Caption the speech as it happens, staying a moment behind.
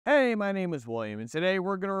Hey, my name is William, and today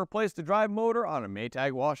we're going to replace the drive motor on a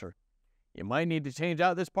Maytag washer. You might need to change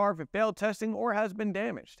out this part if it failed testing or has been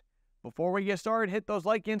damaged. Before we get started, hit those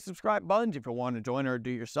like and subscribe buttons if you want to join our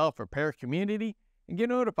do-it-yourself repair community and get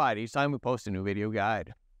notified each time we post a new video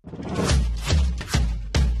guide.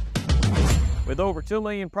 With over 2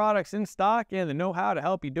 million products in stock and the know-how to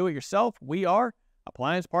help you do it yourself, we are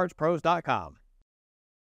AppliancePartsPros.com.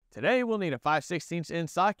 Today we'll need a 5/16 inch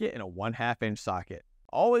socket and a 1/2 inch socket.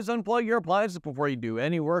 Always unplug your appliances before you do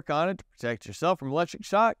any work on it to protect yourself from electric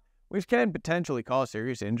shock, which can potentially cause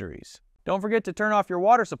serious injuries. Don't forget to turn off your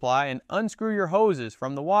water supply and unscrew your hoses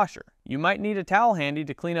from the washer. You might need a towel handy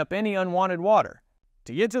to clean up any unwanted water.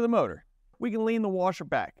 To get to the motor, we can lean the washer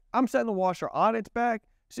back. I'm setting the washer on its back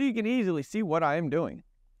so you can easily see what I am doing.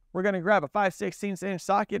 We're going to grab a 5/16 inch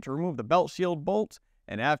socket to remove the belt shield bolts,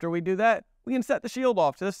 and after we do that, we can set the shield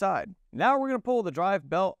off to the side. Now we're going to pull the drive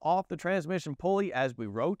belt off the transmission pulley as we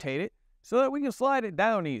rotate it so that we can slide it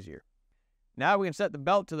down easier. Now we can set the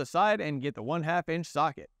belt to the side and get the 1/2 inch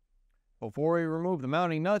socket. Before we remove the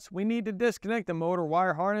mounting nuts, we need to disconnect the motor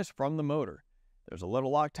wire harness from the motor. There's a little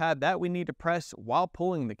lock tab that we need to press while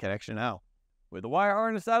pulling the connection out. With the wire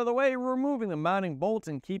harness out of the way, we're removing the mounting bolts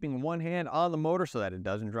and keeping one hand on the motor so that it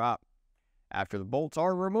doesn't drop. After the bolts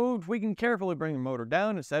are removed, we can carefully bring the motor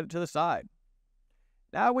down and set it to the side.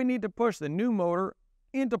 Now we need to push the new motor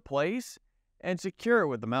into place and secure it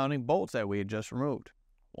with the mounting bolts that we had just removed.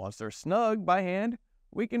 Once they're snug by hand,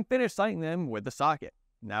 we can finish tightening them with the socket.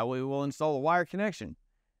 Now we will install the wire connection,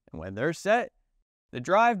 and when they're set, the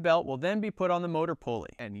drive belt will then be put on the motor pulley.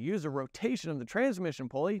 And use the rotation of the transmission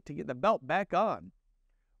pulley to get the belt back on.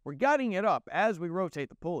 We're guiding it up as we rotate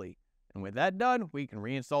the pulley, and with that done, we can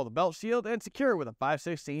reinstall the belt shield and secure it with a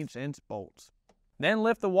 5/16 inch bolts. Then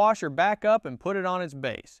lift the washer back up and put it on its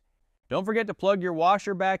base. Don't forget to plug your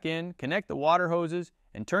washer back in, connect the water hoses,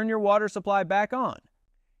 and turn your water supply back on.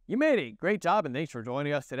 You made it! Great job, and thanks for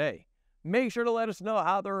joining us today. Make sure to let us know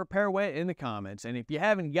how the repair went in the comments, and if you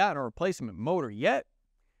haven't gotten a replacement motor yet,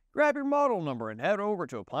 grab your model number and head over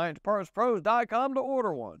to AppliancePartsPros.com to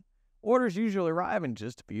order one. Orders usually arrive in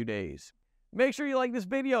just a few days. Make sure you like this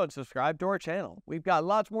video and subscribe to our channel. We've got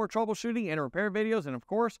lots more troubleshooting and repair videos, and of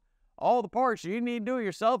course, all the parts you need to do it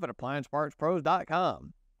yourself at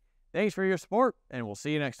AppliancePartsPros.com. Thanks for your support, and we'll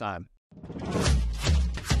see you next time.